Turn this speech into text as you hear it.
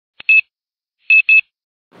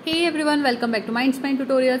Hey everyone, welcome back to Mindspine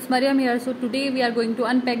Tutorials. Mariam here. So today we are going to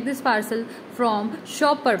unpack this parcel from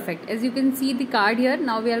Theshoperfect. As you can see the card here,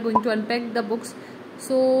 now we are going to unpack the books.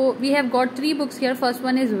 So we have got 3 books here. First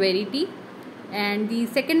one is Verity, and the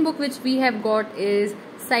second book which we have got is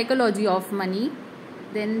Psychology of Money.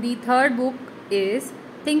 Then the third book is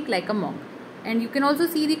Think Like a Monk. And you can also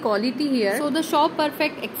see the quality here. So the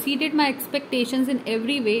Theshoperfect exceeded my expectations in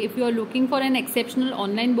every way. If you are looking for an exceptional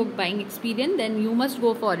online book buying experience, then you must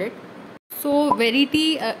go for it. So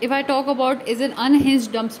Verity, if I talk about, is an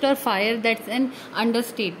unhinged dumpster fire. That's an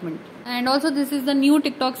understatement. And also this is the new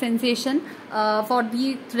TikTok sensation for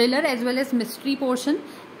the thriller as well as mystery portion.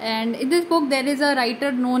 And in this book there is a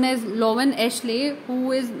writer known as Lowen Ashley,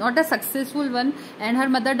 who is not a successful one, and her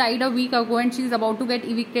mother died a week ago and she is about to get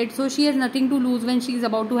evicted. So she has nothing to lose when she is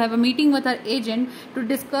about to have a meeting with her agent to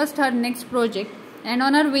discuss her next project. And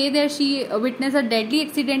on her way there she witnessed a deadly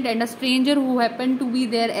accident, and a stranger who happened to be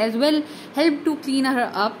there as well helped to clean her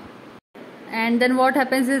up. And then what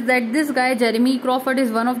happens is that this guy Jeremy Crawford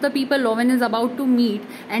is one of the people Lowen is about to meet,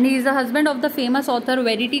 and he is the husband of the famous author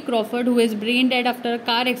Verity Crawford, who is brain dead after a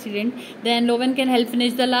car accident. Then Lowen can help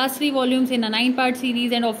finish the last 3 volumes in a 9-part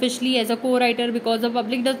series, and officially as a co-writer, because the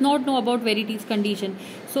public does not know about Verity's condition.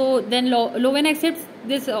 So then Lowen accepts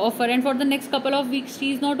this offer, and for the next couple of weeks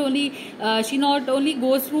she not only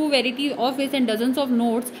goes through Verity's office and dozens of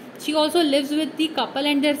notes, she also lives with the couple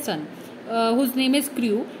and their son, whose name is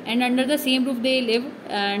Crew, and under the same roof they live.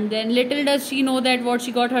 And then little does she know that what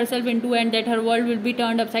she got herself into, and that her world will be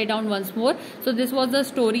turned upside down once more. So this was the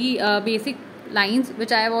story basic lines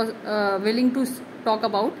which I was willing to talk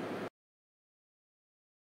about.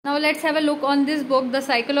 Now let's have a look on this book, The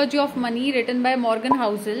Psychology of Money, written by Morgan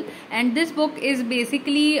Housel. And this book is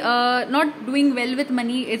basically not doing well with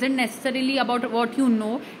money isn't necessarily about what you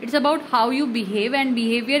know. It's about how you behave, and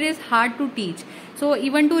behavior is hard to teach. So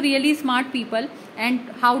even to really smart people, and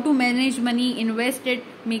how to manage money, invest it,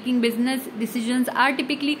 making business decisions are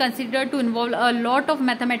typically considered to involve a lot of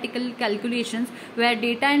mathematical calculations, where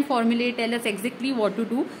data and formulae tell us exactly what to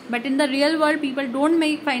do. But in the real world, people don't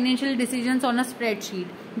make financial decisions on a spreadsheet.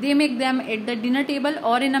 They make them at the dinner table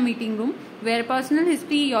or in a meeting room, where personal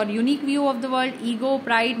history, your unique view of the world, ego,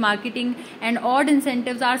 pride, marketing, and odd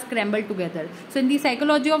incentives are scrambled together. So in The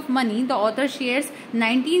Psychology of Money, the author shares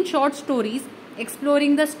 19 short stories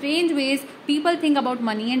exploring the strange ways people think about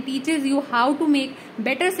money, and teaches you how to make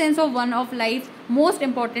better sense of one of life's most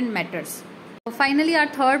important matters. Finally, our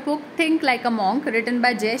third book, Think Like a Monk, written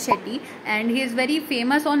by Jay Shetty, and he is very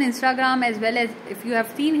famous on Instagram, as well as if you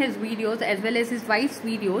have seen his videos as well as his wife's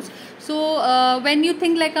videos. So when you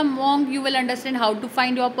think like a monk, you will understand how to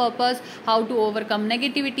find your purpose, how to overcome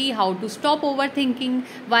negativity, how to stop overthinking,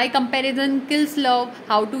 why comparison kills love,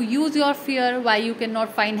 how to use your fear, why you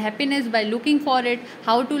cannot find happiness by looking for it,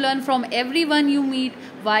 how to learn from everyone you meet,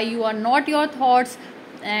 why you are not your thoughts,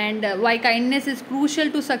 and why kindness is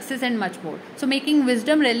crucial to success, and much more. So making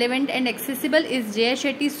wisdom relevant and accessible is Jay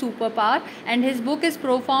Shetty's superpower, and his book is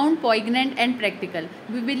profound, poignant, and practical.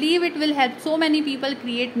 We believe it will help so many people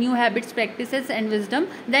create new habits, practices, and wisdom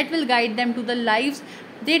that will guide them to the lives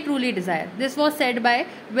they truly desire. This was said by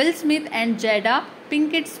Will Smith and Jada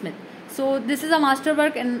Pinkett Smith. So this is a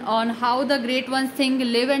masterwork on how the great ones think,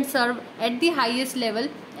 live, and serve at the highest level.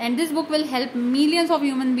 And this book will help millions of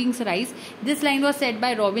human beings rise. This line was said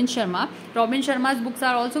by Robin Sharma. Robin Sharma's books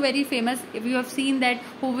are also very famous. If you have seen that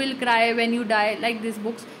Who Will Cry When You Die, like these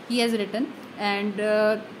books he has written. And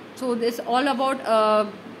so this all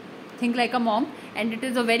about Think Like a Monk. And it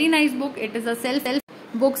is a very nice book. It is a self-help.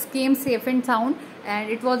 Books came safe and sound, and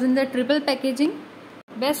it was in the triple packaging.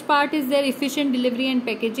 Best part is their efficient delivery and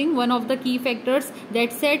packaging. One of the key factors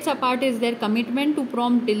that sets apart is their commitment to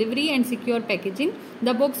prompt delivery and secure packaging.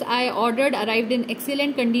 The books I ordered arrived in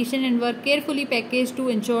excellent condition and were carefully packaged to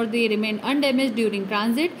ensure they remain undamaged during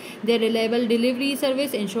transit. Their reliable delivery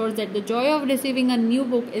service ensures that the joy of receiving a new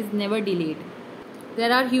book is never delayed.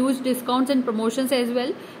 There are huge discounts and promotions as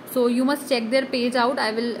well, so you must check their page out.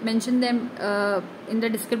 I will mention them in the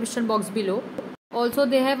description box below. Also,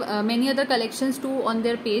 they have many other collections too on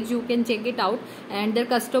their page. You can check it out. And their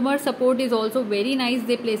customer support is also very nice.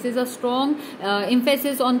 They places a strong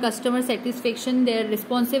emphasis on customer satisfaction. Their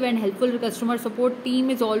responsive and helpful customer support team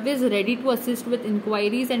is always ready to assist with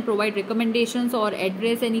inquiries and provide recommendations or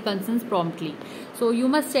address any concerns promptly. So you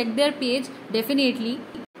must check their page definitely.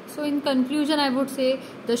 So in conclusion, I would say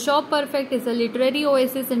Theshoperfect is a literary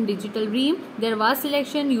oasis in digital dream. Their vast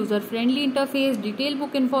selection, user-friendly interface, detailed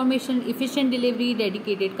book information, efficient delivery,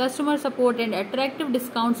 dedicated customer support and attractive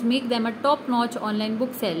discounts make them a top-notch online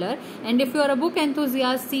bookseller. And if you are a book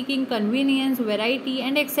enthusiast seeking convenience, variety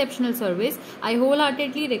and exceptional service, I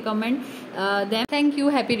wholeheartedly recommend them. Thank you.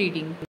 Happy reading.